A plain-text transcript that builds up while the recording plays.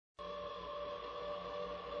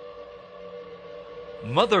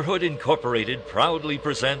Motherhood Incorporated proudly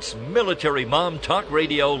presents Military Mom Talk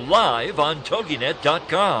Radio live on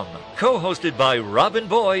TogiNet.com. Co-hosted by Robin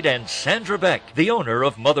Boyd and Sandra Beck, the owner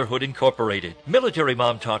of Motherhood Incorporated. Military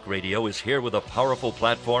Mom Talk Radio is here with a powerful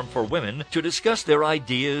platform for women to discuss their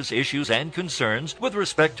ideas, issues, and concerns with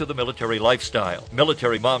respect to the military lifestyle.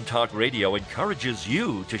 Military Mom Talk Radio encourages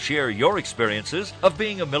you to share your experiences of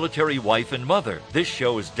being a military wife and mother. This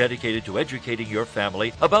show is dedicated to educating your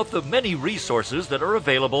family about the many resources that are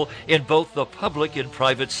available in both the public and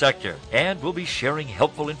private sector, and we'll be sharing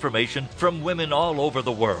helpful information from women all over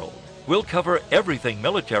the world. We'll cover everything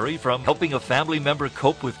military, from helping a family member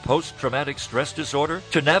cope with post-traumatic stress disorder,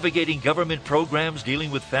 to navigating government programs dealing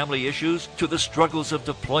with family issues, to the struggles of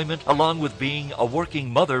deployment, along with being a working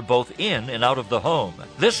mother both in and out of the home.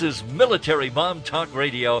 This is Military Mom Talk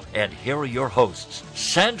Radio, and here are your hosts,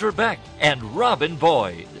 Sandra Beck and Robin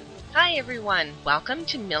Boyd. Hi everyone, welcome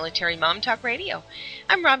to Military Mom Talk Radio.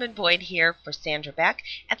 I'm Robin Boyd here for Sandra Beck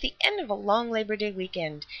at the end of a long Labor Day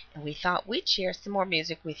weekend, and we thought we'd share some more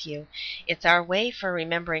music with you. It's our way for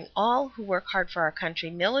remembering all who work hard for our country,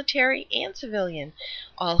 military and civilian,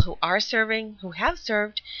 all who are serving, who have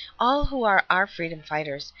served, all who are our freedom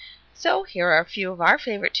fighters. So here are a few of our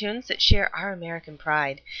favorite tunes that share our American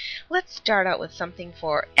pride. Let's start out with something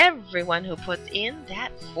for everyone who puts in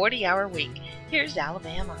that 40-hour week. Here's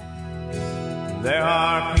Alabama. There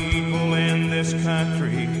are people in this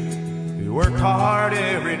country who work hard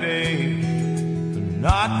every day, but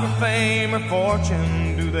not for fame or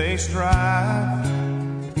fortune do they strive.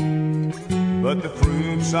 But the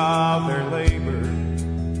fruits of their labor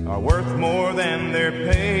are worth more than their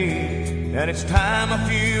pay, and it's time a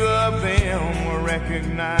few of them were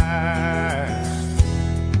recognized.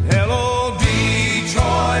 Hello,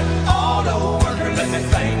 Detroit auto worker, let me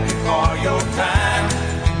thank you for your time.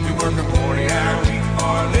 You work a 40-hour week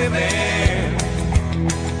for a living,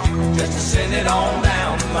 just to send it on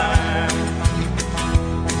down the line.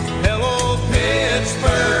 Hello,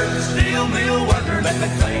 Pittsburgh steel mill worker, let me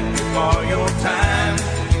thank you for your time.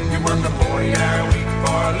 You work a 40-hour week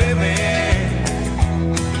for a living,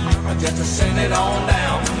 just to send it on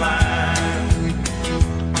down the line.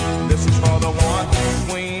 This is for the one who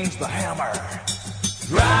swings the hammer,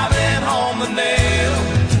 driving home the nail.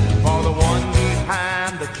 For the one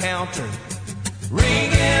behind the counter,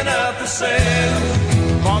 ringing up the sales.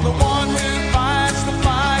 For the one who fights the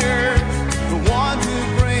fire, the one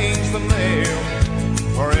who brings the mail.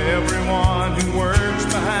 For everyone who works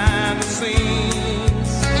behind the scenes.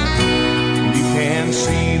 You can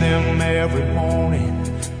see them every morning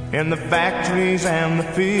in the factories and the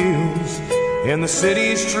fields, in the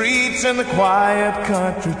city streets and the quiet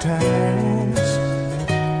country towns,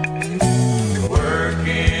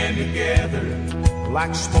 working together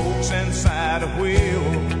like spokes inside a wheel.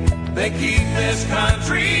 They keep this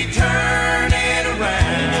country turning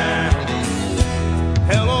around.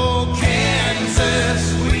 Hello,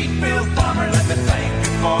 Kansas wheat-field farmer, let me thank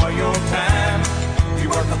you for your time. You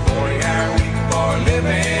work a 40-hour week for a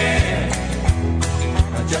living,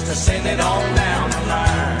 just to send it on down the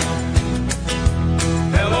line.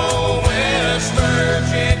 Hello, West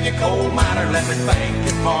Virginia coal miner, let me thank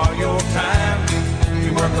you for your time.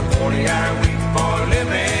 You work a 40-hour week for a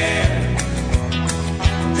living,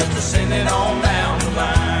 just to send it on down the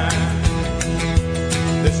line.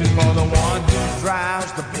 This is for the one who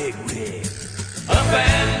drives the big rig up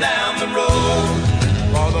and down the road.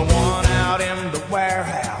 For the one out in the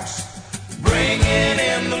warehouse, bringing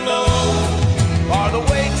in the load. For the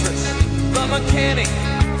waitress, the mechanic,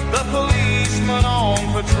 the policeman on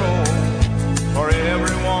patrol. For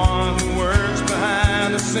everyone who works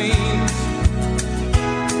behind the scenes,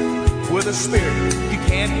 with a spirit you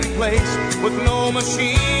can't replace with no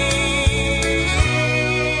machine.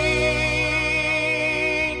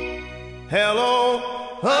 Hello,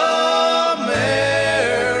 America,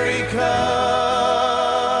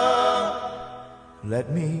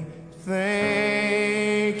 let me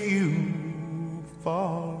thank you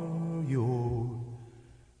for your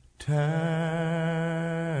time.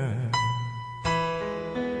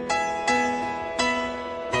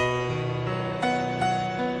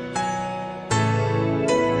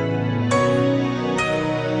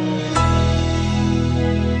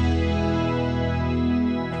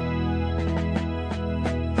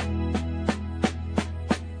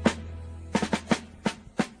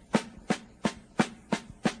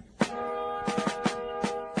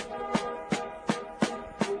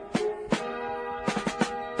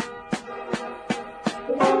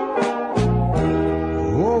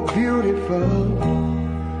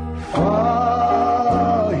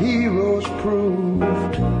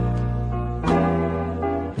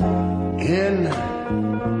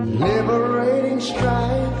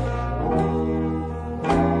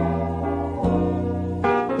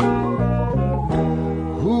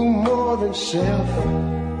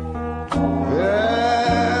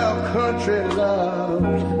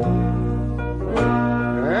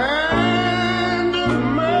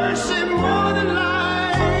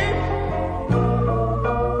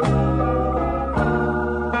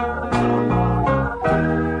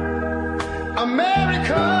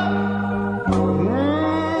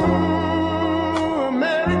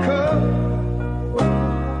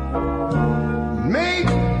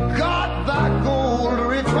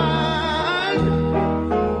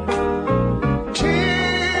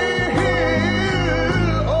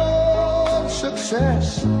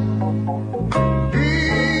 be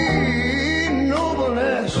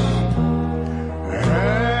nobleness,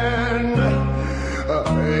 and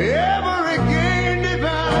every gain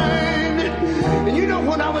divine. And you know,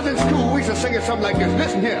 when I was in school, we used to sing it something like this.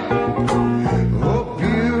 Listen here. Oh,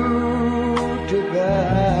 beautiful,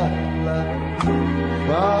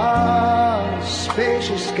 far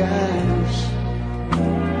spacious skies,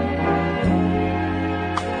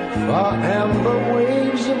 far amber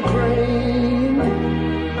waves of grain,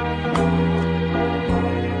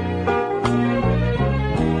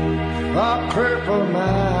 far purple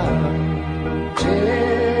mountain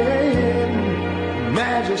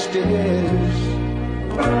majesties,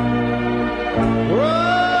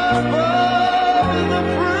 above the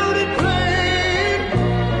fruited plain.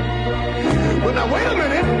 Well, now wait a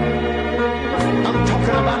minute. I'm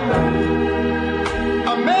talking about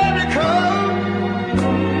America,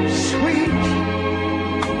 sweet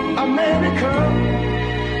America.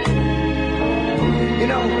 You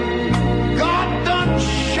know, God done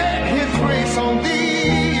shed his grace on thee.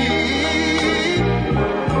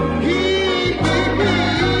 He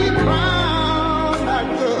crowned our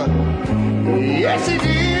good. Yes, he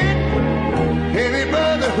did. Heavy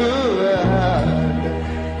brotherhood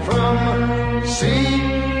from sea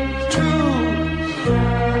to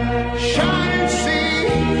shining sea.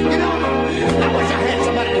 You know, I wish I had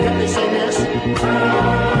somebody to help me sing this.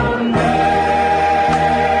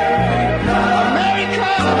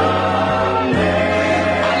 America,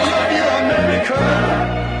 I love you, America.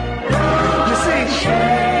 You see,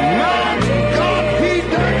 my God, he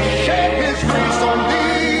done shed his face on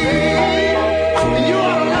thee, and you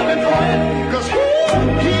ought to love him for it, 'cause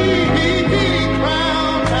he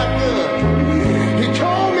crowned that good. He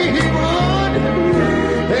told me he would.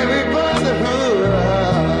 Every brotherhood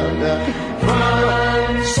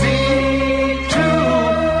from sea to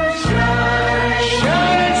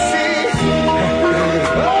shining sea.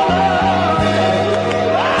 Oh,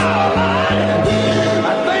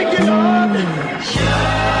 I thank you, Lord.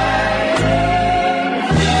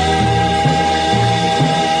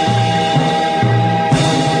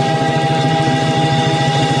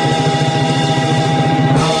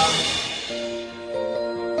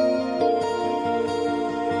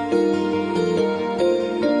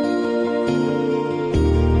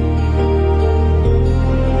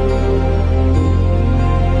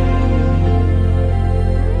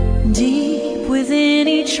 Deep within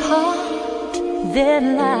each heart there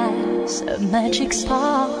lies a magic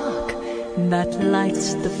spark that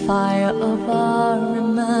lights the fire of our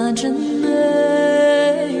imagination.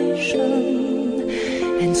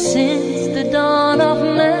 And since the dawn of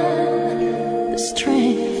man, the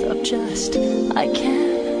strength of just I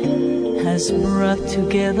can has brought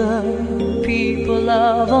together people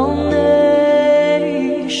of all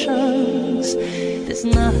nations. There's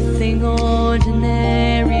nothing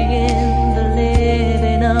ordinary in the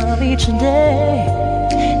living of each day.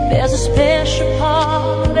 There's a special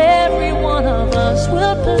part every one of us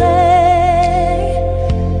will play.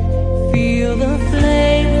 Feel the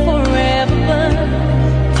flame forever burn,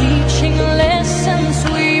 teaching lessons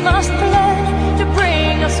we must learn to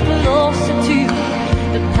bring us closer to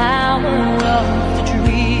the power of the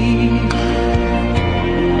dream.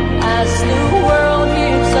 As the world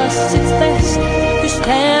gives us its best, to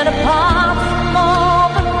stand apart from all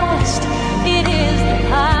the rest, it is the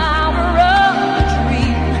power of the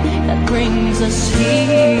dream that brings us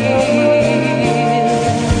here.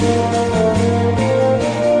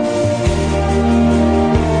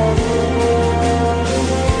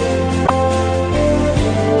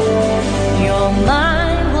 Your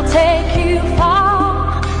mind will take you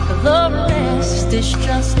far, the rest is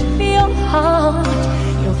just your heart.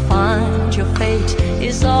 You'll find your fate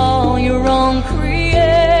is all your own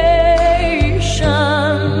creation.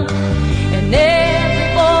 And every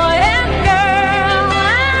boy and girl,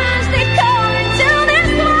 as they come into this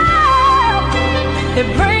world, they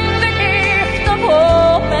bring the gift of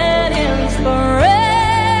hope and inspiration.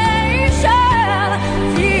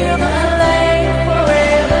 Feel the flame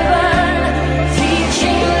forever burn,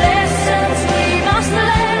 teaching lessons we must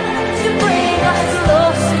learn to bring us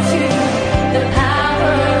closer to the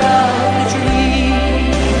power of the dream.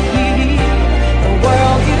 The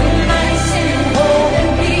world unites in hope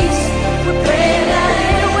and peace. We pray that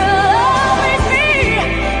it will always be.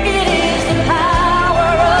 It is the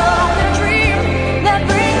power of the dream that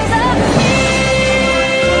brings us here.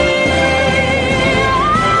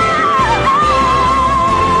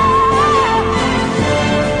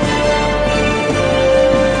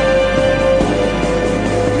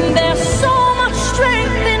 There's so much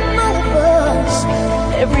strength in all of us,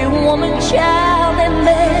 every woman, child, and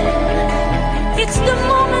man. It The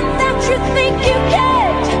moment that you think you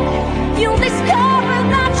can't, you'll discover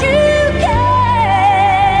that you can.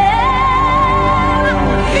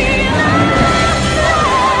 Feel alive,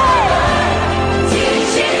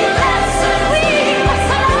 teaching lessons we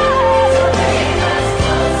must learn to bring us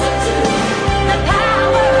closer to the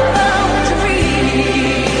power of the dream.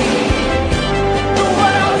 The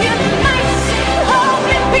world unites in hope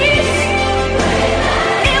and peace.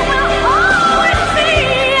 It will always be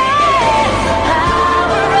the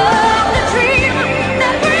power of the dream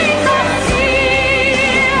that brings us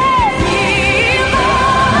here. Feel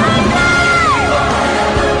alive,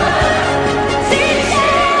 teach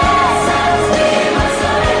us we must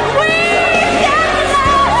learn. We can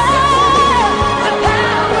learn the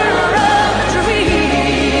power of the dream.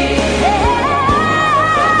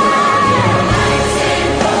 Unites in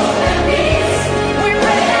hope and peace. We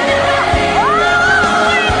pray that it will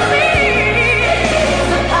always be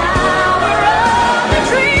the power of the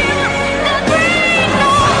dream that brings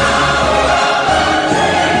us.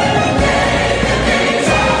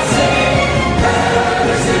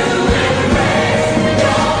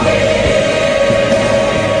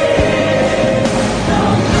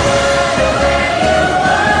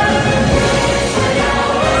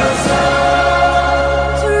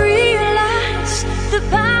 To realize the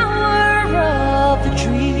power of the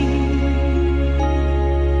dream.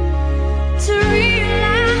 To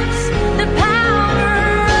realize the power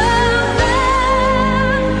of the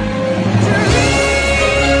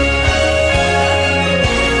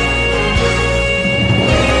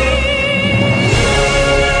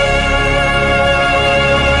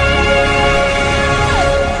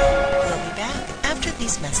We'll be back after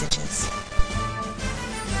these messages.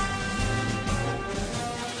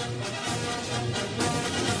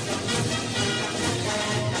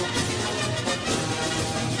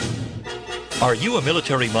 Are you a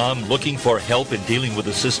military mom looking for help in dealing with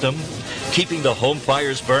the system? Keeping the home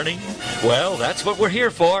fires burning? Well, that's what we're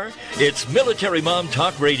here for. It's Military Mom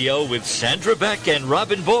Talk Radio with Sandra Beck and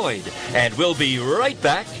Robin Boyd. And we'll be right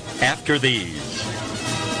back after these.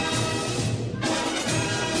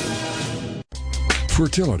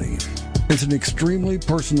 Fertility. It's an extremely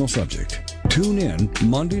personal subject. Tune in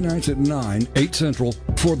Monday nights at 9, 8 Central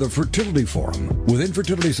for the Fertility Forum with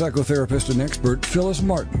infertility psychotherapist and expert Phyllis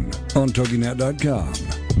Martin on TogiNet.com.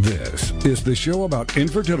 This is the show about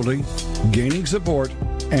infertility, gaining support,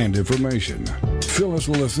 and information. Phyllis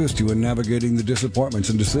will assist you in navigating the disappointments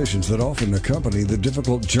and decisions that often accompany the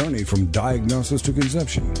difficult journey from diagnosis to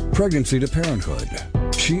conception, pregnancy to parenthood.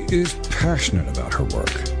 She is passionate about her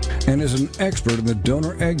work and is an expert in the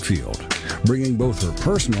donor egg field, bringing both her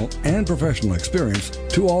personal and professional experience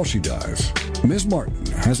to all she does. Ms. Martin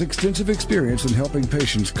has extensive experience in helping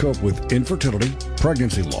patients cope with infertility,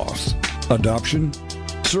 pregnancy loss, adoption,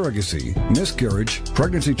 surrogacy, miscarriage,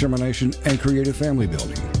 pregnancy termination, and creative family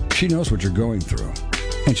building. She knows what you're going through,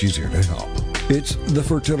 and she's here to help. It's the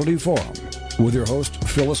Fertility Forum with your host,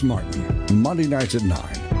 Phyllis Martin, Monday nights at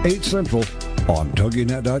 9, 8 Central on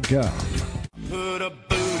TogiNet.com. Put a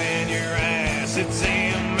boot in your ass, it's the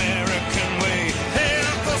American way. Hey,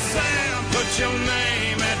 Uncle Sam, put your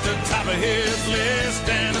name at the top of his list,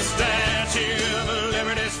 and the Statue of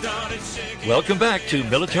Liberty started shaking. Welcome back to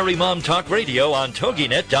Military Mom Talk Radio on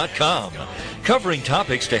TogiNet.com. Covering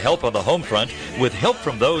topics to help on the home front with help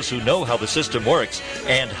from those who know how the system works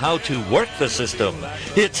and how to work the system.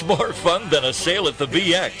 It's more fun than a sale at the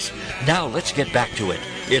BX. Now let's get back to it.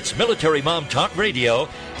 It's Military Mom Talk Radio.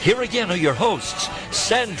 Here again are your hosts,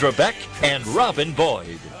 Sandra Beck and Robin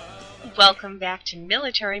Boyd. Welcome back to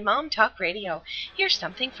Military Mom Talk Radio. Here's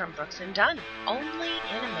something from Brooks and Dunn, only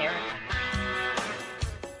in America.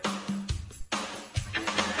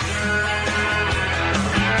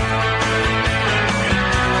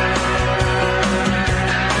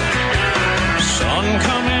 Sun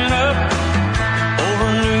coming up over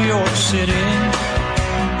New York City.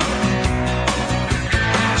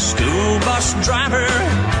 School bus driver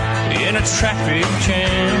in a traffic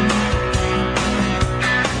jam,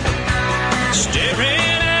 staring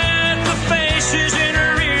at the faces in a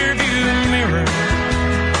rearview mirror,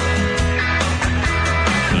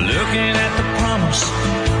 looking at the promise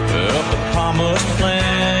of the promised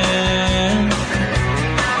land.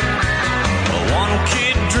 One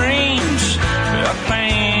kid dreams of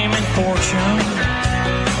fame and fortune.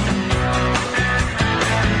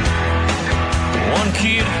 One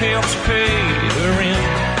kid helps pay the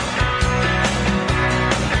rent.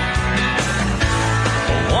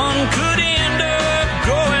 One could end up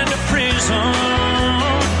going to prison.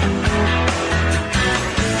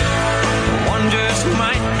 One just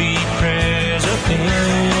might be president.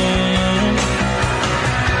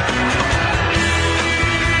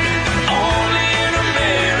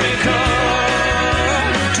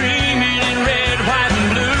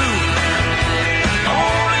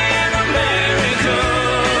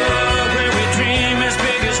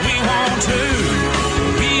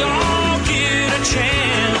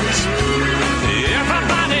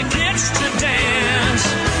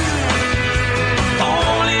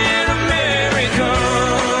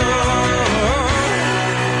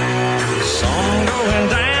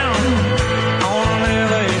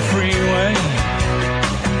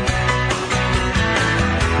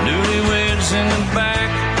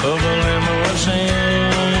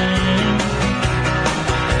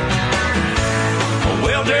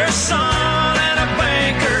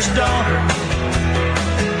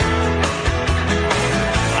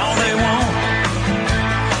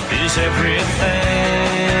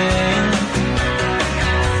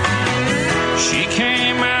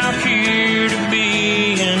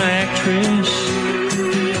 actress.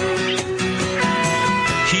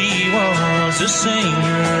 He was a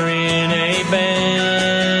singer in a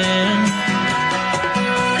band.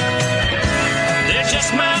 They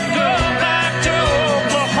just might go back to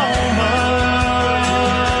Oklahoma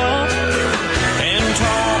and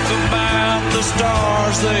talk about the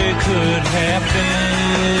stars they could have been.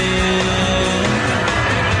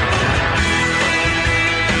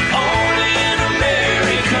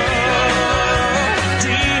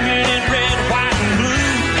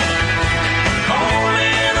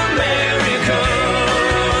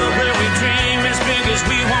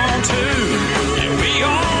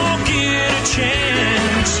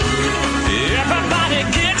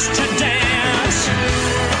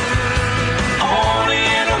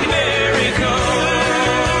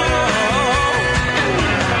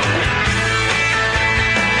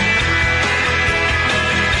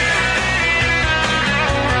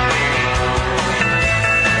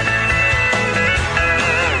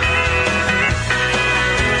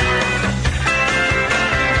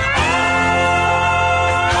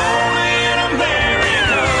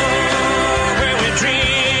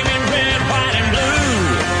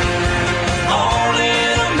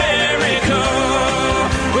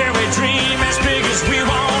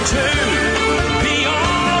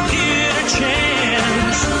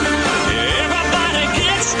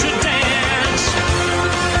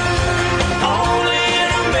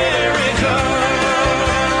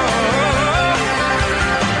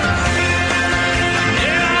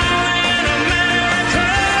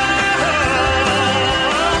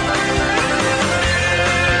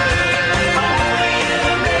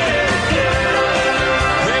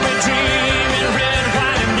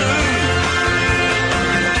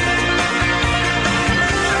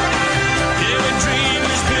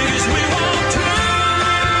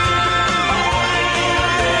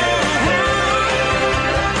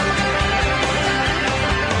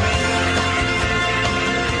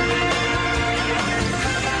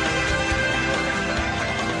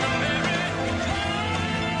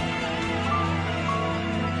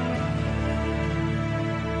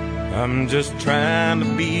 I'm just trying to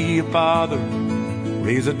be a father,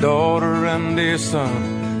 raise a daughter and a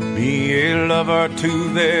son, be a lover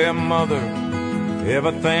to their mother,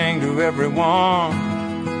 everything to everyone,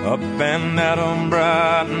 up and at 'em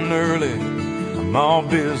bright and early. I'm all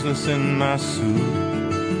business in my suit.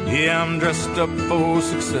 Yeah, I'm dressed up for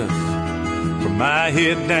success, from my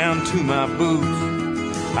head down to my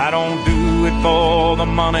boots. I don't do it for the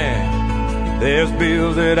money, there's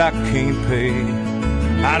bills that I can't pay.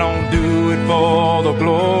 I don't do it for the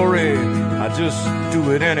glory, I just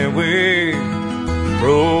do it anyway.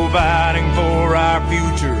 Providing for our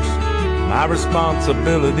futures, my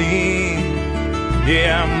responsibility.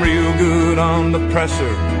 Yeah, I'm real good under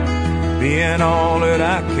pressure, being all that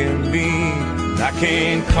I can be. I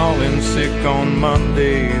can't call in sick on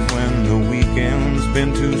Mondays when the weekend's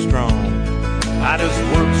been too strong. I just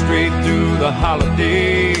work straight through the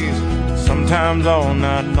holidays, sometimes all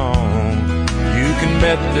night long. You can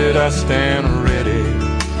bet that I stand ready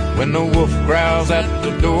when the wolf growls at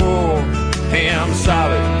the door. Hey, I'm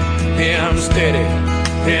solid, hey, I'm steady,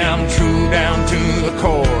 hey, I'm true down to the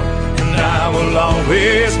core. And I will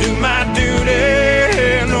always do my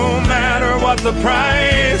duty, no matter what the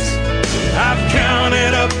price. I've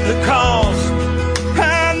counted up the cost,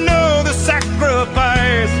 I know the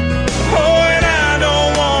sacrifice. Oh, and I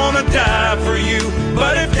don't want to die for you,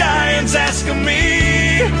 but if dying's asking me,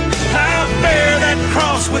 I'll bear that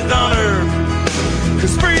cross with honor,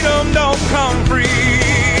 'cause freedom don't come free.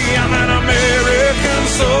 I'm an American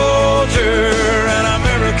soldier, an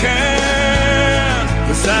American.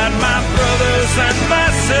 Beside my brothers and my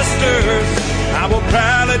sisters, I will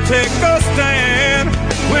proudly take a stand.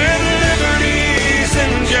 When liberty's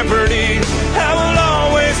in jeopardy, I will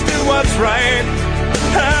always do what's right.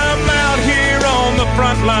 I'm out here on the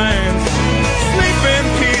front lines, sleep in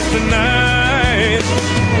peace tonight.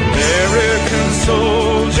 American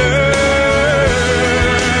soldier,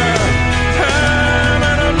 I'm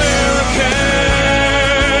an American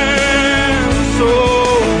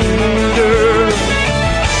soldier.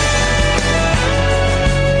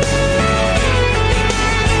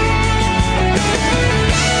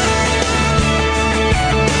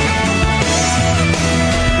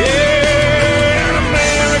 Yeah, an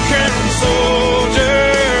American soldier,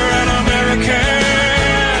 an American.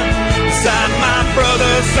 Beside my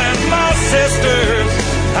brothers and my sisters,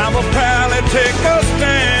 I will proudly take a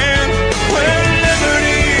stand. When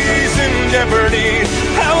liberty's in jeopardy,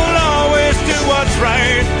 I will always do what's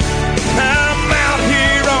right. I'm out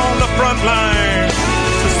here on the front line,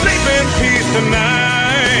 so sleep in peace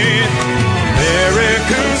tonight.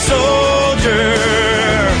 American soldier.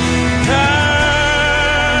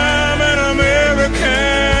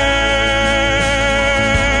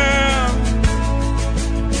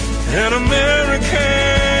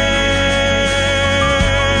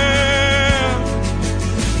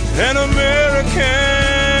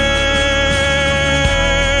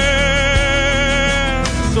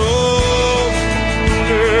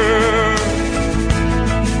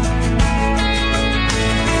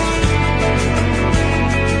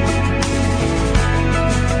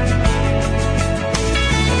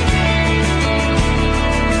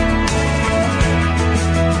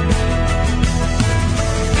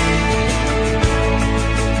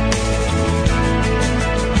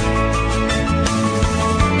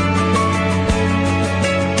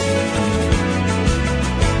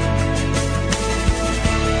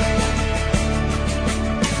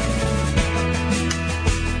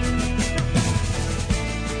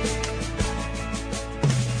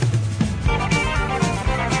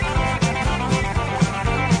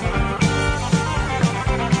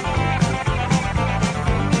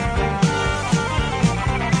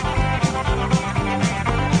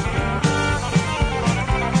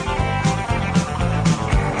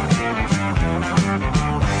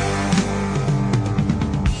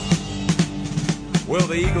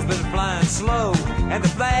 slow, and the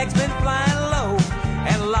flag's been flying low,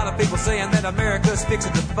 and a lot of people saying that America's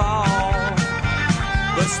fixing to fall.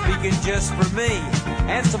 But speaking just for me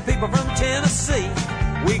and some people from Tennessee,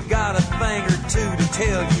 we got a thing or two to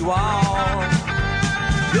tell you all.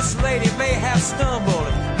 This lady may have stumbled,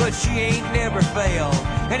 but she ain't never failed.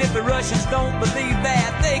 And if the Russians don't believe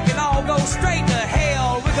that, they can all go straight to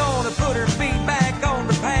hell. We're gonna put her feet back on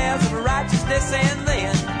the paths of righteousness, and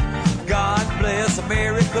then God bless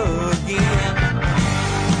America again.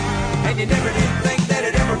 And you never did think that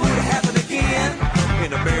it ever would happen again.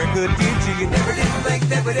 In America, did you? You never did think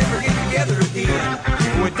that we'd ever get together again.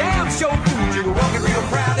 We're damn sure food you. We're walking real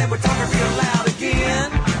proud and we're talking real loud again.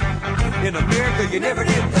 In America, you never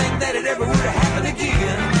did think that it ever would happen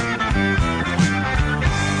again.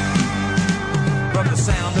 From the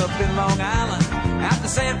Sound up in Long Island, out to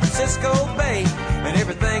San Francisco Bay, and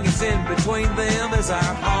everything that's in between them is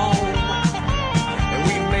our home. And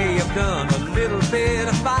we may have done a little bit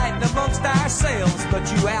of fighting amongst ourselves, but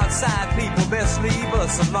you outside people best leave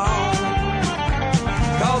us alone.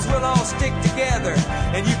 Cause we'll all stick together,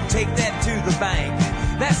 and you can take that to the bank.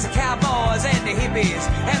 That's the cowboys and the hippies,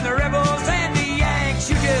 and the rebels and the Yanks.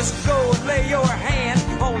 You just go and lay your hand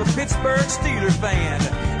on the Pittsburgh Steelers fan,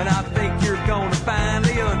 and I think you're gonna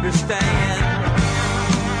finally understand.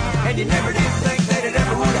 And you never did think that it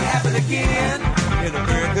ever would happen again. In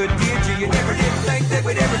America, did you? You never did think that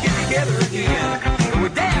we'd ever get together again. And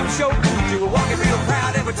we're damn sure fooled you. We're walking real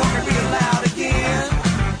proud and we're talking real loud again.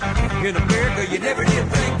 In America, you never did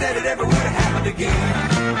think that it ever would have happened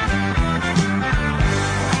again.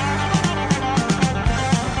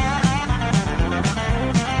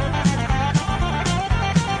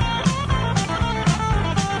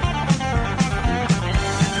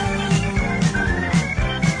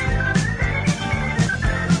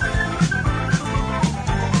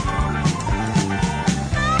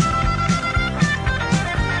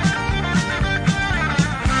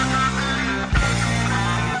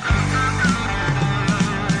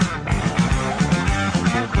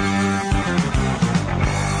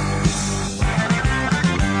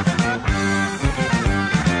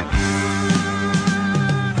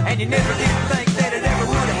 You never did think that it ever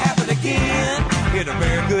would happen again. In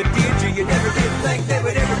America, did you? You never did think that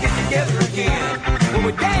we'd ever get together again. Well,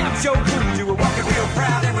 we damn sure proved you. We're walking real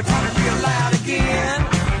proud and we're talking real loud again.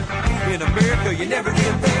 In America, you never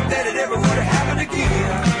did think that it ever would happen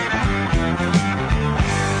again.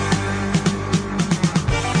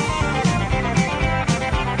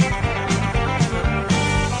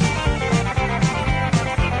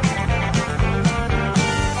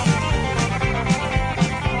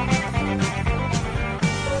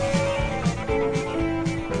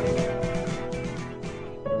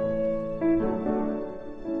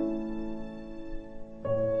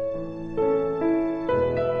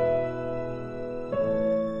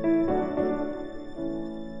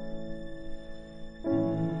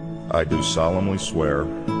 I do solemnly swear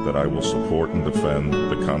that I will support and defend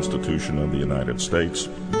the Constitution of the United States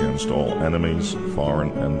against all enemies, foreign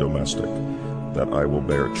and domestic, that I will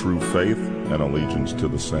bear true faith and allegiance to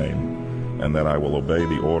the same, and that I will obey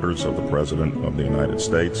the orders of the President of the United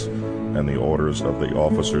States and the orders of the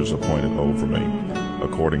officers appointed over me,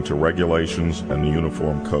 according to regulations and the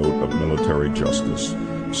Uniform Code of Military Justice.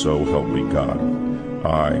 So help me God.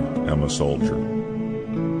 I am a soldier.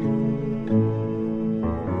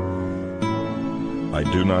 I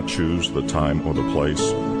do not choose the time or the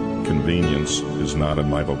place. Convenience is not in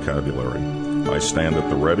my vocabulary. I stand at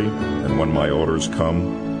the ready, and when my orders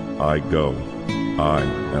come, I go. I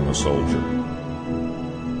am a soldier.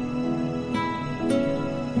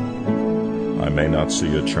 I may not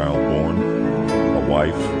see a child born, a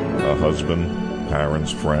wife, a husband,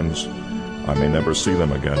 parents, friends. I may never see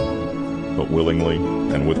them again, but willingly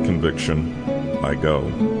and with conviction, I go.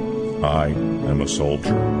 I am a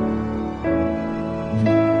soldier.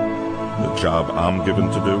 The job I'm given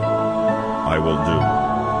to do, I will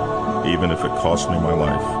do. Even if it costs me my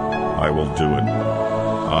life, I will do it.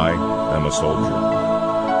 I am a soldier.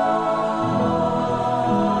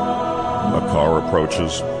 A car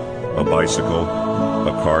approaches, a bicycle,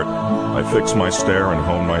 a cart. I fix my stare and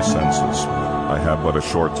hone my senses. I have but a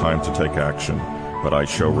short time to take action, but I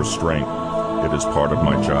show restraint. It is part of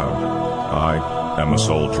my job. I am a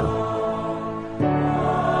soldier.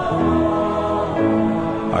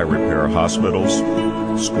 I repair hospitals,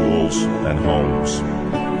 schools, and homes.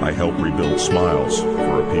 I help rebuild smiles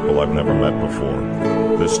for a people I've never met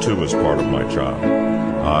before. This too is part of my job.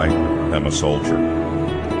 I am a soldier.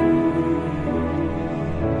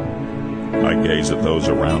 I gaze at those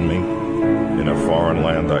around me. In a foreign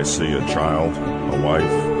land I see a child, a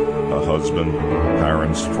wife, a husband,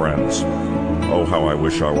 parents, friends. Oh, how I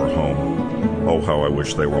wish I were home. Oh, how I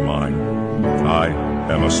wish they were mine. I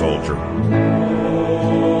am a soldier.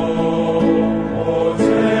 Oh,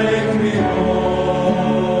 take me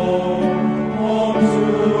home, home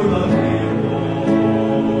to the people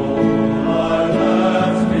I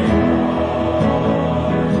left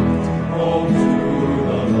behind, home to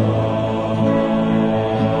the love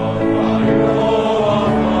I know of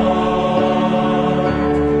mine.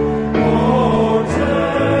 Oh,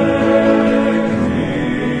 take me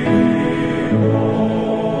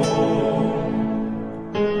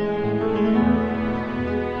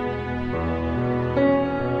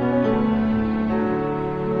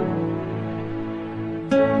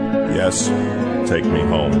Yes, take me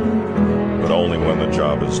home, but only when the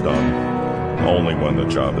job is done. Only when the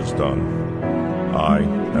job is done. I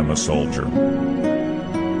am a soldier.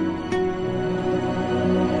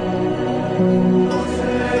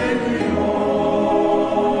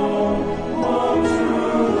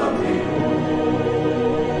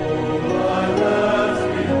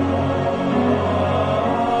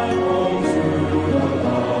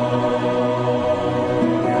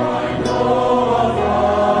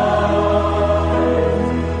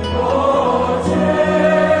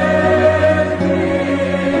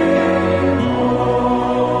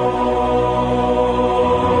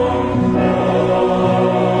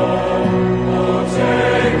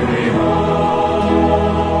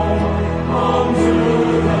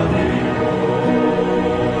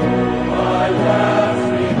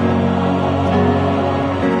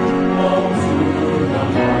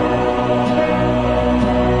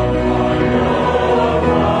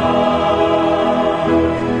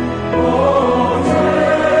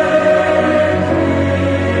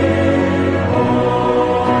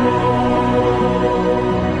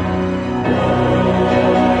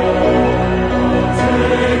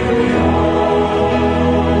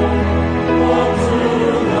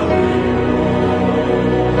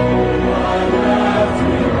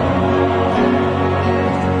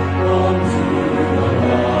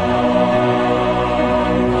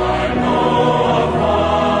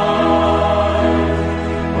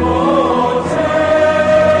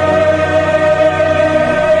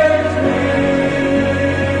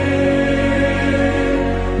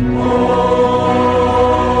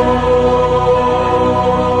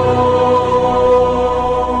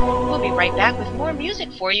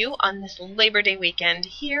 For you on this Labor Day weekend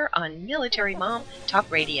here on Military Mom Talk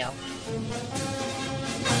Radio.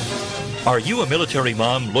 Are you a military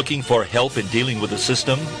mom looking for help in dealing with the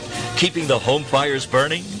system? Keeping the home fires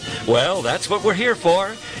burning? Well, that's what we're here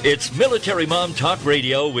for. It's Military Mom Talk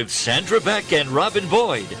Radio with Sandra Beck and Robin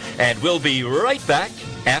Boyd. And we'll be right back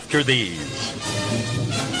after these.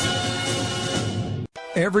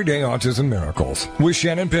 Everyday Autism Miracles with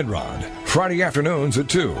Shannon Penrod. Friday afternoons at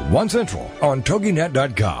 2, 1 Central on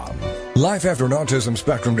TogiNet.com. Life after an autism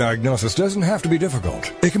spectrum diagnosis doesn't have to be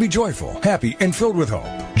difficult. It can be joyful, happy, and filled with hope.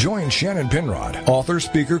 Join Shannon Penrod, author,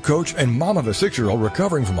 speaker, coach, and mom of a 6-year-old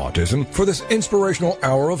recovering from autism for this inspirational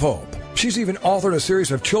hour of hope. She's even authored a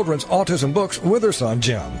series of children's autism books with her son,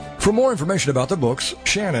 Jim. For more information about the books,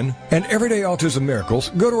 Shannon, and Everyday Autism Miracles,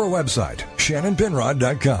 go to her website,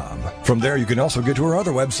 shannonpenrod.com. From there, you can also get to her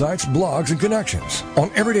other websites, blogs, and connections.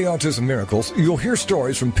 On Everyday Autism Miracles, you'll hear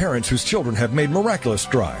stories from parents whose children have made miraculous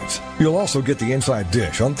strides. You'll also get the inside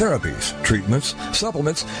dish on therapies, treatments,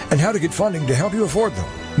 supplements, and how to get funding to help you afford them.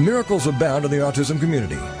 Miracles abound in the autism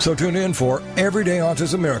community, so tune in for Everyday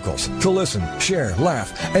Autism Miracles to listen, share,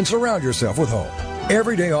 laugh, and surround yourself with hope.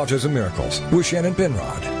 Everyday Autism Miracles with Shannon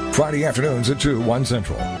Penrod. Friday afternoons at 2, 1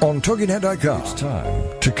 Central on TogiNet.com. It's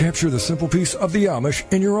time to capture the simple piece of the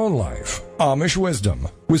Amish in your own life. Amish Wisdom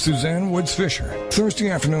with Suzanne Woods Fisher. Thursday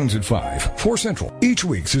afternoons at 5, 4 Central. Each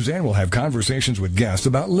week, Suzanne will have conversations with guests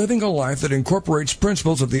about living a life that incorporates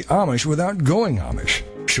principles of the Amish without going Amish.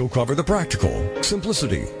 She'll cover the practical,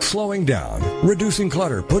 simplicity, slowing down, reducing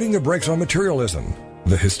clutter, putting the brakes on materialism.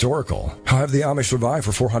 The historical, how have the Amish survived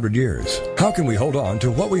for 400 years? How can we hold on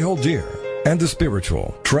to what we hold dear? And the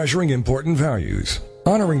spiritual, treasuring important values,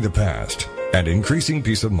 honoring the past, and increasing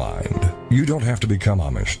peace of mind. You don't have to become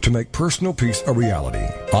Amish to make personal peace a reality.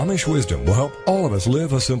 Amish Wisdom will help all of us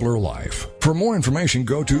live a simpler life. For more information,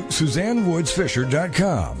 go to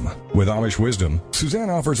SuzanneWoodsFisher.com. With Amish Wisdom, Suzanne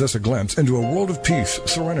offers us a glimpse into a world of peace,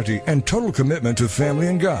 serenity, and total commitment to family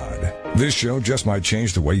and God. This show just might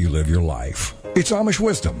change the way you live your life. It's Amish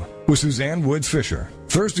Wisdom with Suzanne Woods Fisher.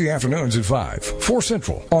 Thursday afternoons at 5, 4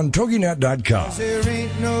 Central on TogiNet.com. There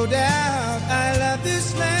ain't no doubt I love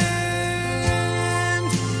this land.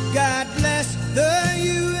 God bless the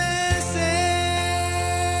USA.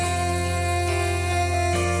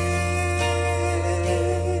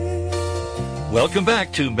 Welcome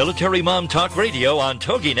back to Military Mom Talk Radio on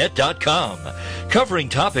TogiNet.com, covering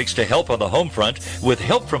topics to help on the home front with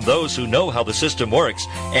help from those who know how the system works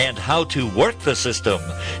and how to work the system.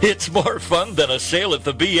 It's more fun than a sail at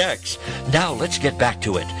the BX. Now let's get back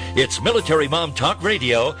to it. It's Military Mom Talk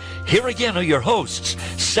Radio. Here again are your hosts,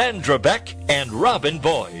 Sandra Beck and Robin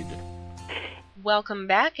Boyd. Welcome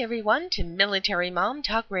back, everyone, to Military Mom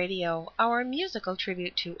Talk Radio, our musical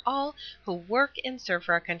tribute to all who work and serve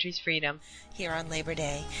for our country's freedom here on Labor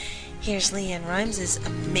Day. Here's Leanne Rimes'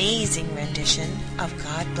 amazing rendition of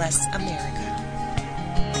God Bless America.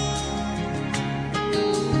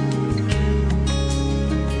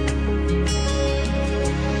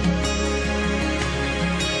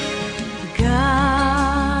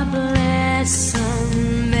 God bless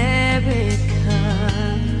America,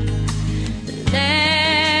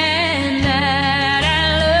 land that I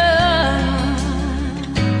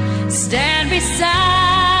love. Stand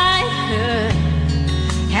beside her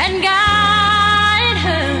and guide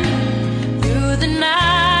her through the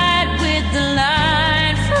night with the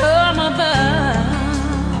light from above.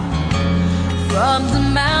 From the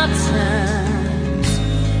mountains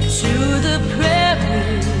to the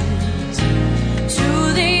prairies, to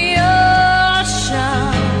the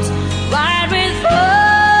oceans wide with foam.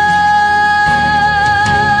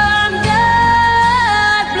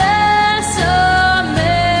 God bless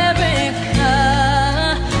America,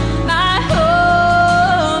 my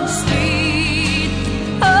home sweet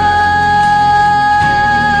home.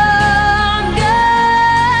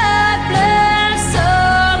 God bless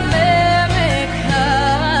America,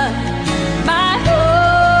 my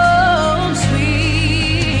home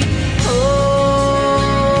sweet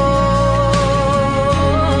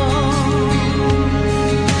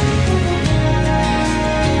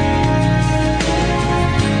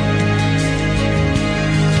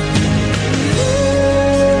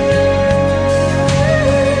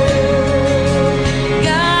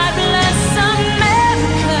God bless America.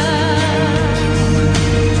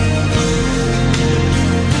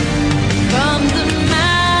 From the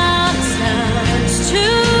mountains to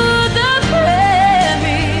the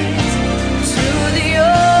prairies, to the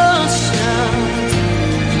oceans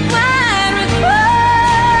wide with foam.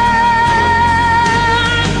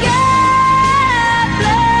 God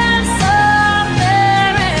bless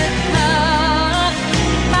America,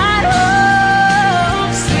 my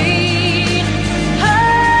home sweet home.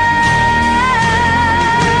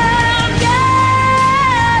 God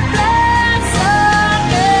bless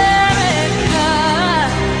America, my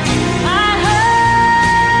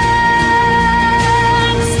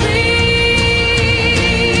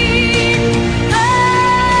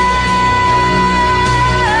home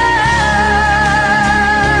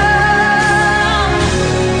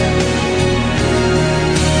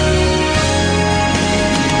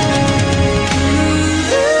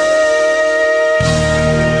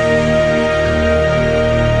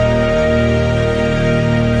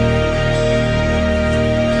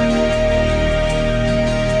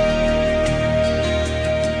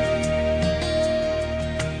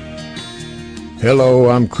Hello,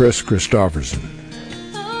 I'm Chris Christopherson.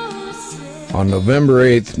 On November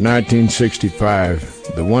 8th,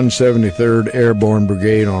 1965, the 173rd Airborne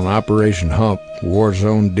Brigade on Operation Hump, War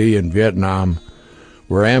Zone D in Vietnam,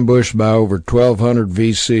 were ambushed by over 1,200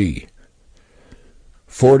 VC.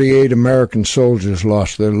 48 American soldiers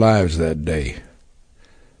lost their lives that day.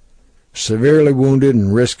 Severely wounded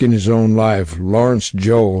and risking his own life, Lawrence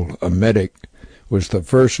Joel, a medic, was the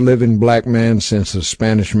first living black man since the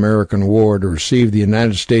Spanish-American War to receive the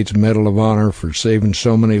United States Medal of Honor for saving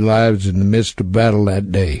so many lives in the midst of battle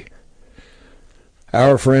that day.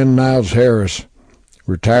 Our friend Niles Harris,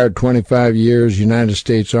 retired 25 years United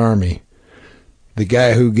States Army, the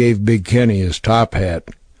guy who gave Big Kenny his top hat,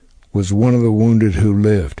 was one of the wounded who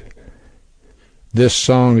lived. This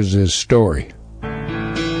song is his story.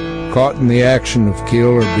 Caught in the action of kill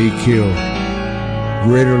or be killed,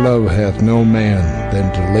 greater love hath no man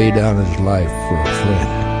than to lay down his life for a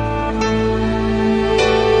friend.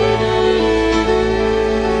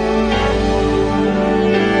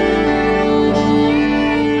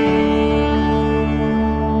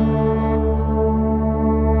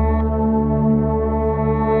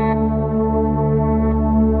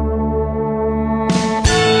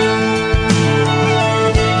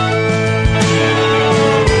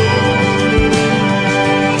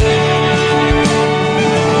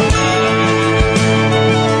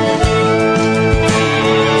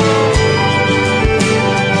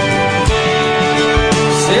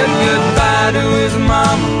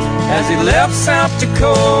 As he left South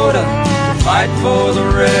Dakota to fight for the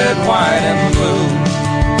red, white, and blue.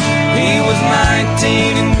 He was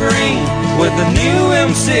 19 and green with a new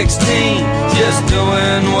M16, just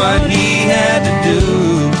doing what he had to do.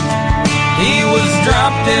 He was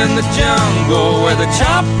dropped in the jungle where the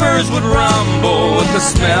choppers would rumble with the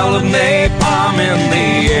smell of napalm in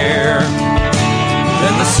the air.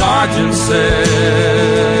 Then the sergeant said,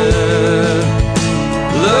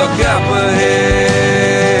 look up ahead.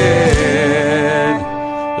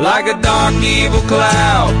 Like a dark evil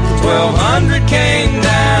cloud, 1,200 came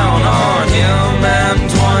down on him and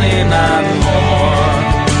 29 more.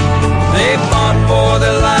 They fought for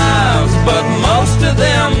their lives, but most of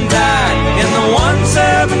them died in the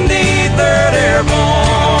 173rd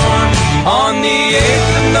Airborne. On the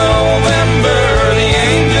 8th of November, the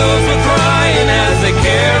angels were crying as they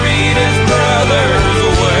carried his brothers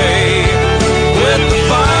away. With the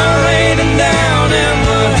fire raining down and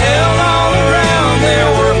the hell all around, there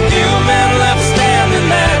were few men left standing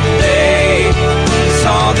that day.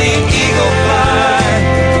 Saw the eagle fly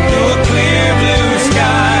through a clear blue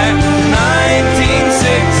sky,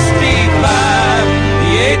 1965,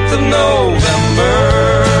 the 8th of November.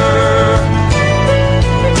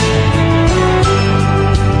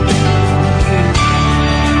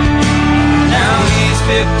 Now he's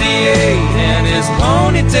 58 and his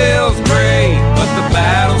ponytail's gray, but the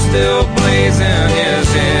battle's still blazing in his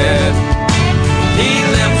head. He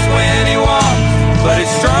limps when he walks, but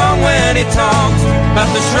he's strong when he talks about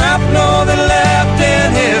the shrapnel that left in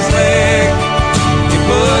his leg. He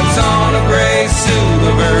puts on a gray suit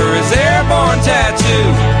over his airborne tattoo,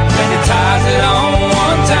 and he ties it on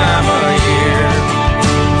one time a year.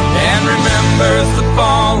 And remembers the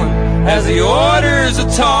fallen as he orders a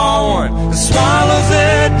tall one and swallows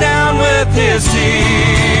it down with his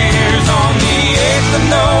tears. On the 8th of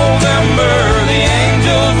November, the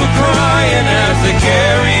angels were crying as they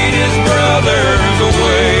carried his brothers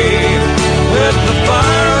away. With the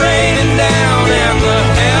fire raining down and the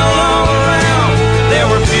hell all around, there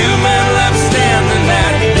were few men left standing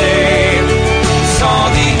that day. Saw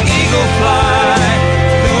the eagle fly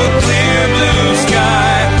through a clear blue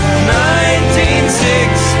sky,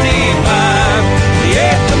 1965, the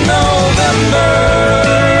 8th of November.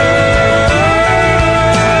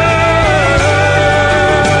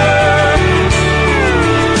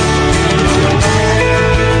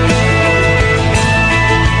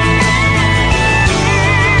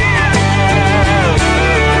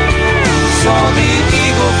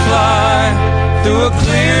 Through a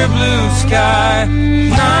clear blue sky,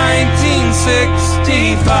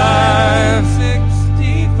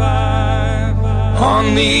 1965.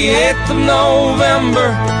 On the 8th of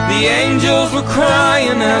November, the angels were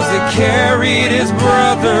crying as they carried his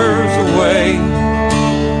brothers away.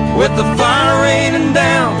 With the fire raining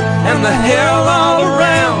down and the hell all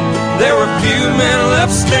around, there were few men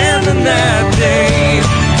left standing that day.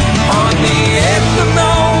 On the 8th of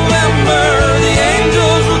November, the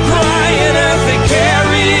angels were crying as they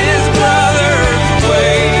carried his brothers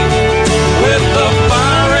away. With the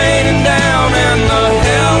fire raining down and the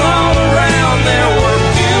hell all around, there were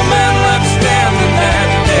few men left standing that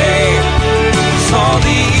day. Saw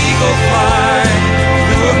the eagle fly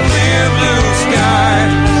through a clear blue sky,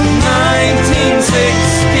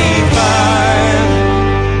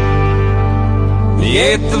 1965, the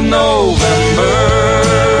 8th of November.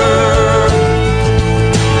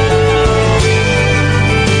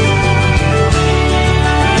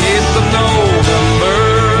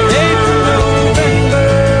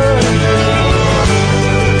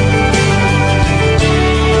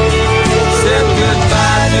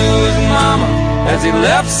 As he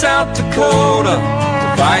left South Dakota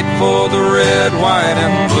to fight for the red, white,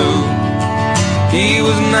 and blue. He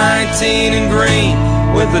was 19 and green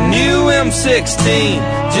with a new M16,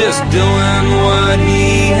 just doing what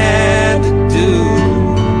he had to do.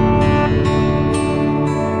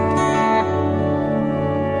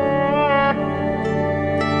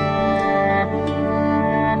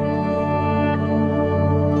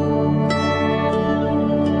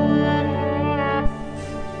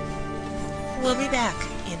 We'll be back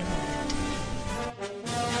in a moment.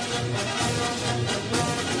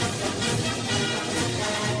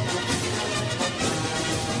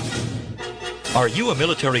 Are you a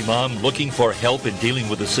military mom looking for help in dealing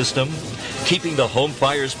with the system? Keeping the home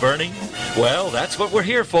fires burning? Well, that's what we're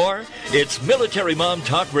here for. It's Military Mom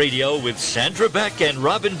Talk Radio with Sandra Beck and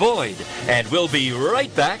Robin Boyd. And we'll be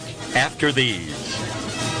right back after these.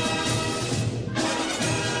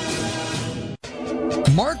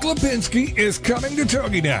 Mark Lipinski is coming to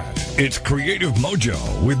TogiNet. It's Creative Mojo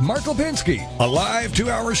with Mark Lipinski, a live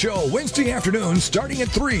 2-hour show Wednesday afternoon starting at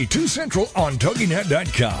 3, 2 Central on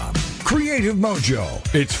TogiNet.com. Creative Mojo.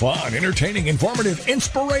 It's fun, entertaining, informative,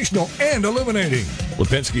 inspirational, and illuminating.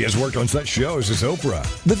 Lipinski has worked on such shows as Oprah,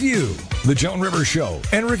 The View, The Joan Rivers Show,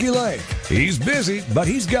 and Ricky Lake. He's busy, but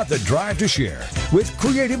he's got the drive to share with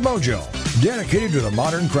Creative Mojo, dedicated to the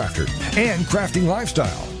modern crafter and crafting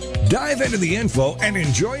lifestyle. Dive into the info and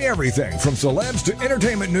enjoy everything from celebs to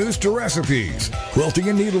entertainment news to recipes, quilting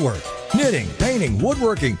and needlework, knitting, painting,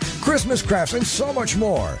 woodworking, Christmas crafts, and so much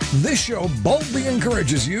more. This show boldly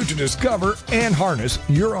encourages you to discover and harness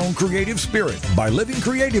your own creative spirit by living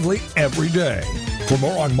creatively every day. For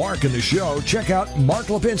more on Mark and the show, check out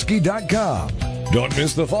marklipinski.com. Don't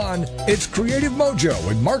miss the fun. It's Creative Mojo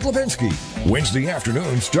with Mark Lipinski. Wednesday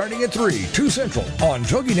afternoon starting at 3, 2 Central on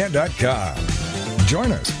TogiNet.com.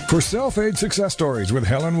 Join us for Self-Aid Success Stories with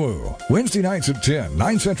Helen Wu. Wednesday nights at 10,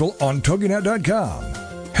 9 Central on TogiNet.com.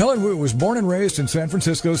 Helen Wu was born and raised in San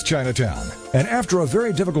Francisco's Chinatown. And after a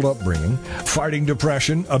very difficult upbringing, fighting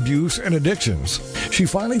depression, abuse, and addictions, she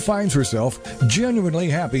finally finds herself genuinely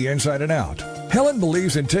happy inside and out. Helen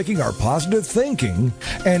believes in taking our positive thinking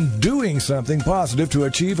and doing something positive to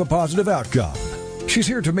achieve a positive outcome. She's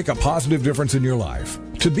here to make a positive difference in your life,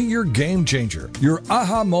 to be your game changer, your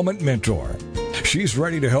aha moment mentor. She's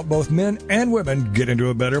ready to help both men and women get into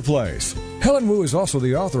a better place. Helen Wu is also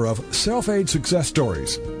the author of Self-Aid Success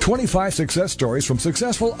Stories, 25 success stories from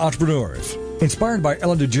successful entrepreneurs. Inspired by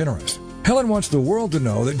Ellen DeGeneres, Helen wants the world to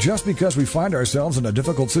know that just because we find ourselves in a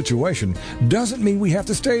difficult situation doesn't mean we have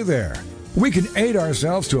to stay there. We can aid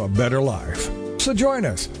ourselves to a better life. So join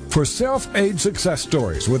us for Self-Aid Success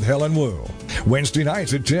Stories with Helen Wu. Wednesday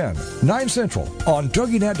nights at 10, 9 Central on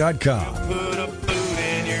TogiNet.com. Put a boot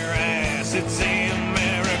in your ass, it's the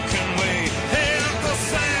American way. Hey, Uncle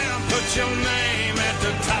Sam, put your name at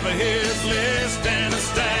the top of his list, and the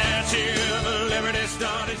Statue of Liberty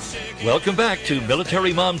started shaking. Welcome back to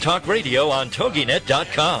Military Mom Talk Radio on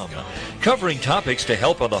TogiNet.com. Covering topics to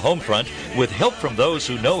help on the home front with help from those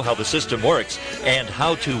who know how the system works and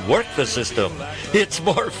how to work the system. It's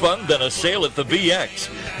more fun than a sale at the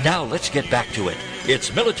BX. Now let's get back to it.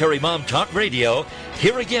 It's Military Mom Talk Radio.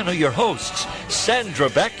 Here again are your hosts, Sandra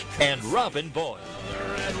Beck and Robin Boyd.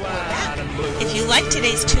 If you like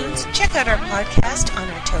today's tunes, check out our podcast on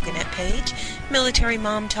our TogiNet page,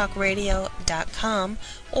 militarymomtalkradio.com,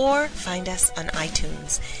 or find us on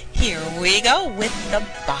iTunes. Here we go with The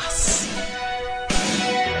Boss.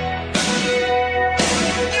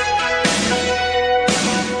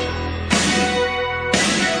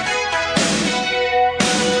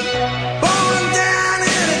 Born down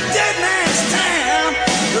in a dead man's town,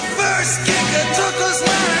 the first kicker took us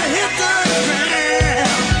when I hit the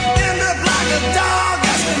ground. End up like a dog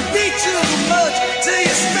that's been beat too much till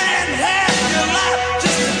you spend half your life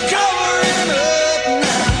just covering up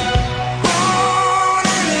now. Born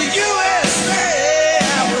in the USA, I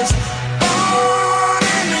was born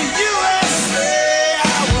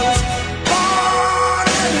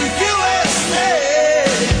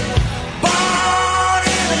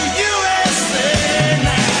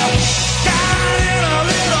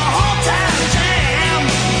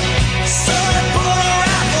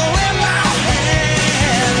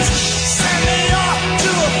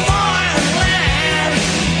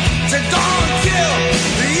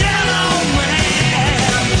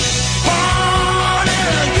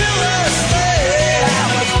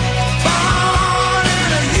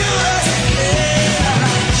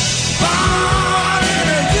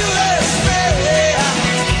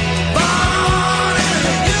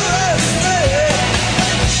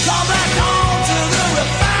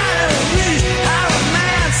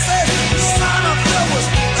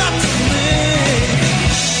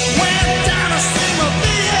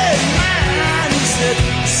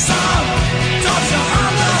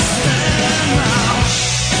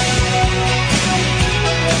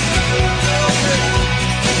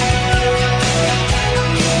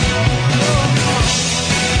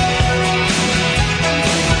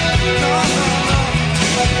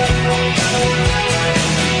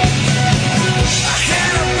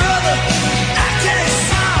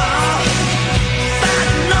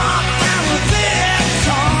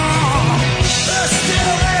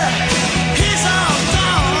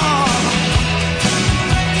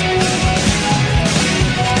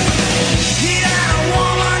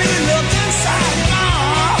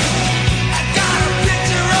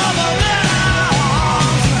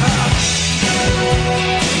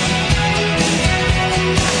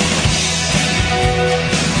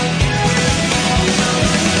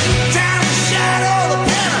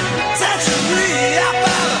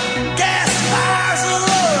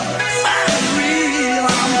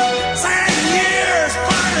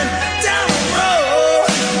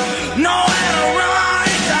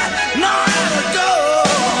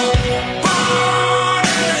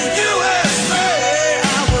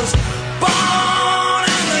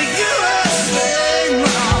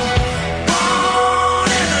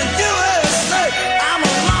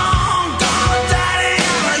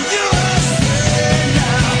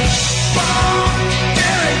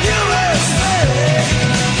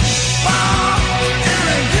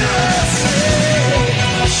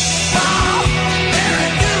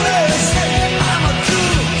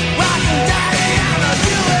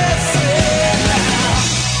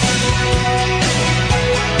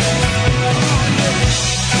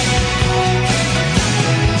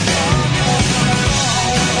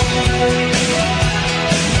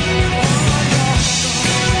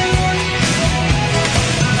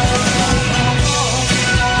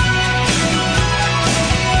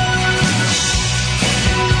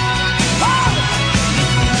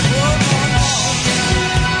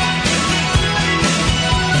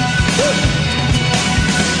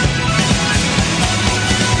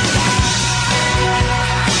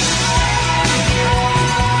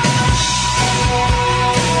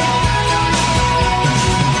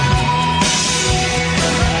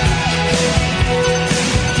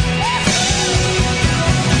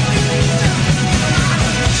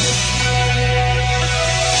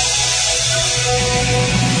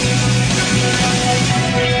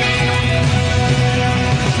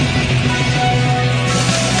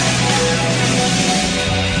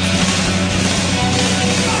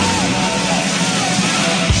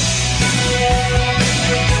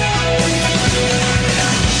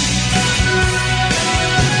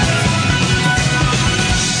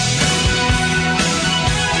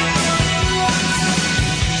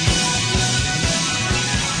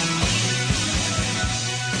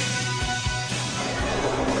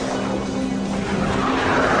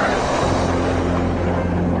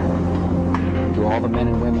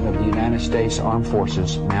United States Armed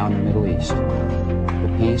Forces now in the Middle East,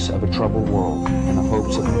 the peace of a troubled world and the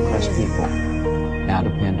hopes of an oppressed people now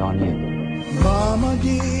depend on you. Mama,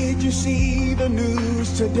 did you see the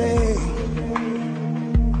news today?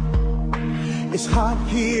 It's hot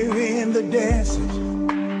here in the desert,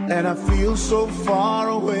 and I feel so far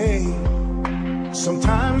away.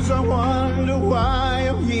 Sometimes I wonder why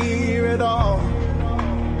I'm here at all.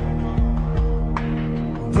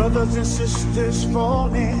 Brothers and sisters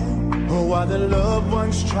falling, or while their loved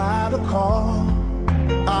ones try to call.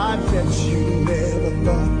 I bet you never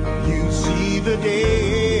thought you'd see the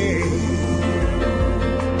day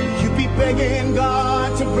you'd be begging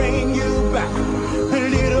God to bring you back, a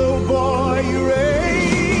little boy you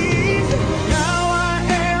raised. Now I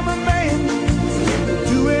am a man,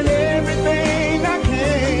 doing everything I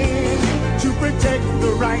can to protect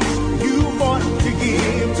the rights you want to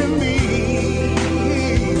give to me.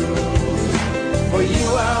 For you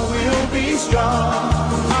I will be strong.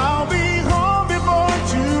 I'll be home before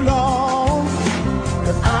too long,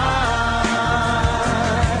 'cause I'm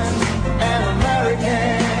an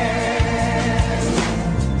American.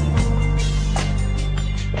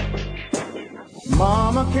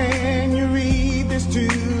 Mama, can you read this to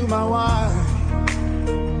my wife?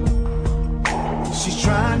 She's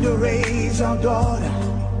trying to raise our daughter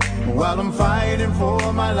while I'm fighting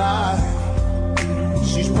for my life.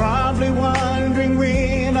 She's probably wondering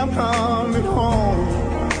when I'm coming home.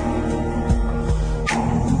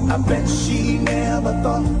 I bet she never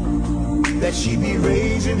thought that she'd be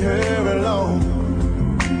raising her alone.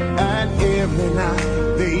 And every night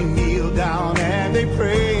they kneel down and they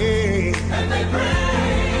pray. And they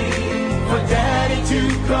pray for Daddy to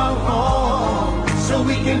come home so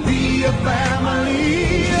we can be a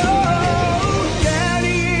family. Oh,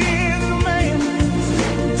 Daddy is a man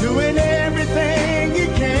doing everything he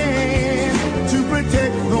can to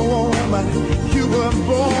protect the woman you were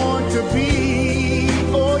born to be.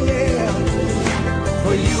 Oh yeah,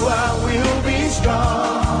 for you I will be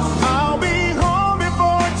strong. I'll be home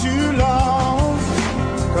before too long,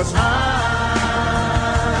 'cause I'm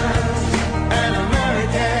an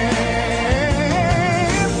American.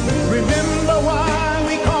 Remember why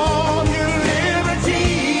we call you liberty.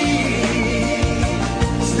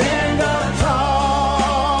 Stand up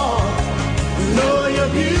tall, know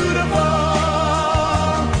you're beautiful.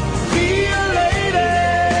 Be a lady.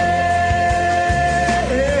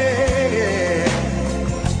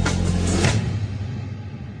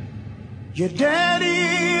 Your daddy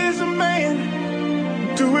is a man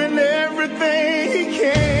doing everything he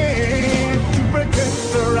can to protect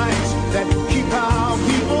the rights that keep our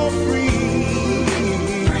people free.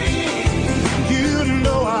 You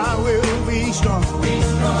know I will be strong.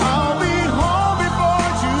 I'll be home before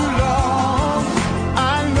too long.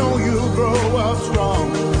 I know you'll grow up strong.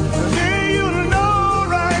 Then you'll know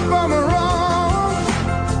right from wrong,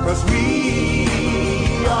 'cause we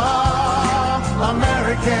are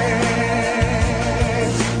Americans.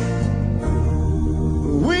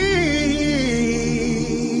 We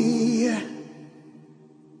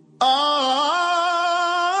are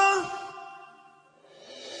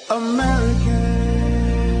Americans.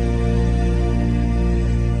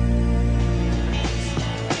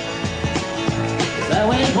 I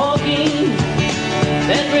went walking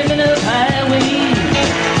that ribbon of highway.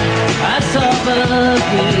 I saw above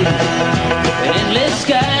an endless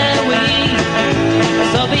skyway. I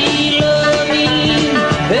saw below me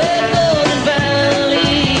a golden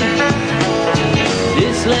valley.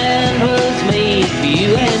 This land was made for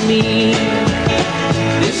you and me.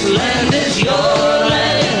 This land is your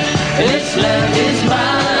land. This land is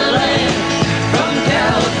my land. From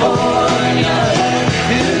California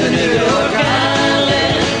to New York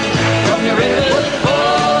Island. From the redwood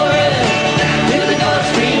forest to the Gulf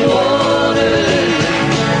Stream waters.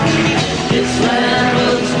 This land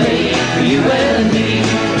was made for you and me.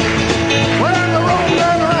 When the road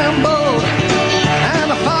and Rambo and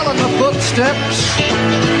I followed my footsteps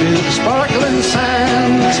to the sparkling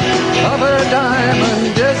sands of her diamond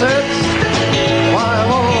deserts, while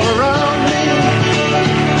all around me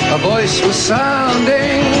a voice was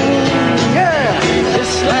sounding, yeah,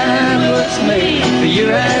 This land was made for you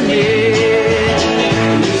and me.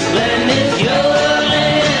 This land is your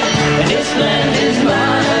land, and this land is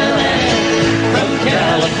my land. From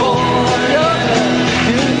California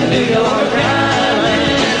to New York Island.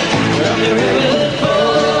 From the redwood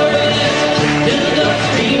forest to the Gulf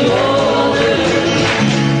Stream waters.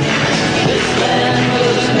 This land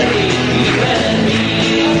was made for you and me.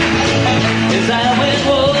 As I went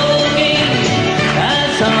walking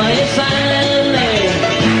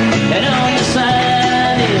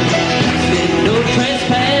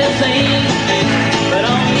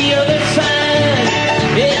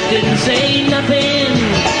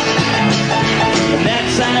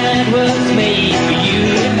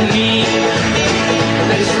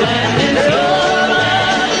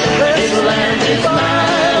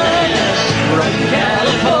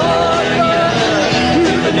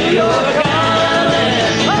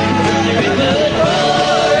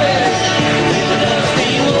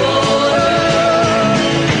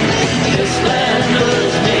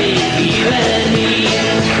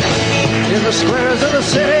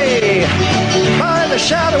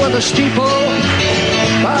the steeple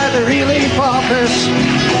by the relief office,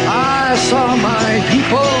 I saw my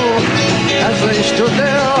people as they stood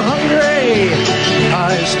there hungry.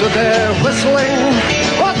 I stood there whistling.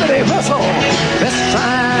 What did they whistle? This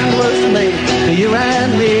land was made for you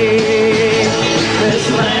and me. This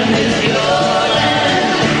land is your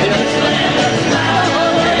land. This land is my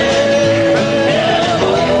land.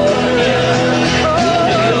 California,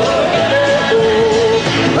 New York,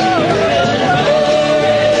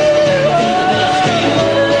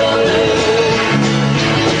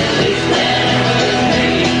 this land was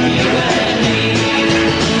made for you and me.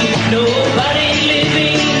 Nobody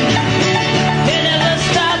living can ever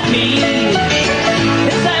stop me.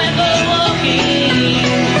 As I go walking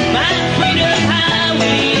my freedom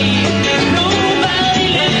highway, nobody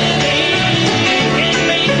living can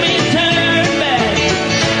make me turn back.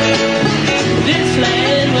 This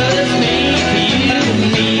land was made for you and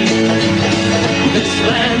me. This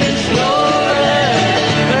land is your land.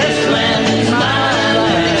 This land is my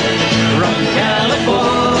land. From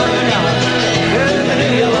California to the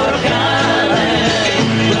New York Island,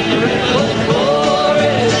 from the redwood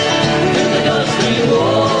forest to the dusty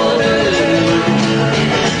waters.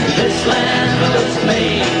 This land was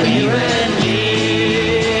made for you and me.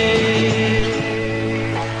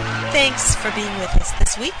 Thanks for being with us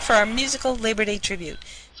this week for our musical Labor Day tribute.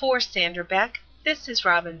 For Sandra Beck, this is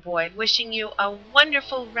Robin Boyd wishing you a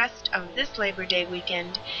wonderful rest of this Labor Day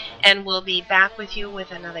weekend, and we'll be back with you with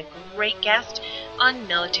another great guest on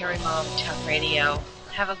Military Mom Talk Radio.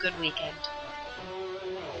 Have a good weekend.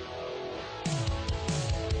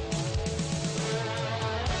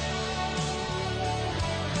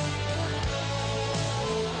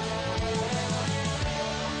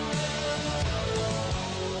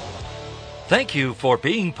 Thank you for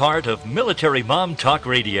being part of Military Mom Talk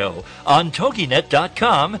Radio on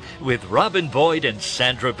TogiNet.com with Robin Boyd and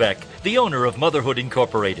Sandra Beck, the owner of Motherhood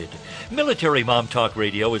Incorporated. Military Mom Talk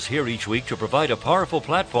Radio is here each week to provide a powerful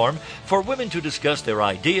platform for women to discuss their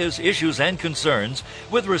ideas, issues, and concerns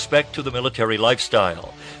with respect to the military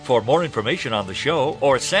lifestyle. For more information on the show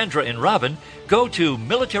or Sandra and Robin, go to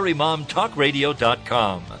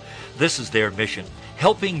MilitaryMomTalkRadio.com. This is their mission,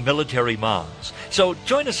 helping military moms. So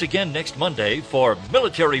join us again next Monday for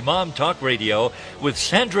Military Mom Talk Radio with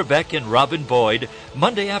Sandra Beck and Robin Boyd,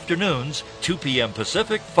 Monday afternoons, 2 p.m.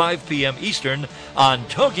 Pacific, 5 p.m. Eastern on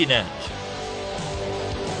TogiNet.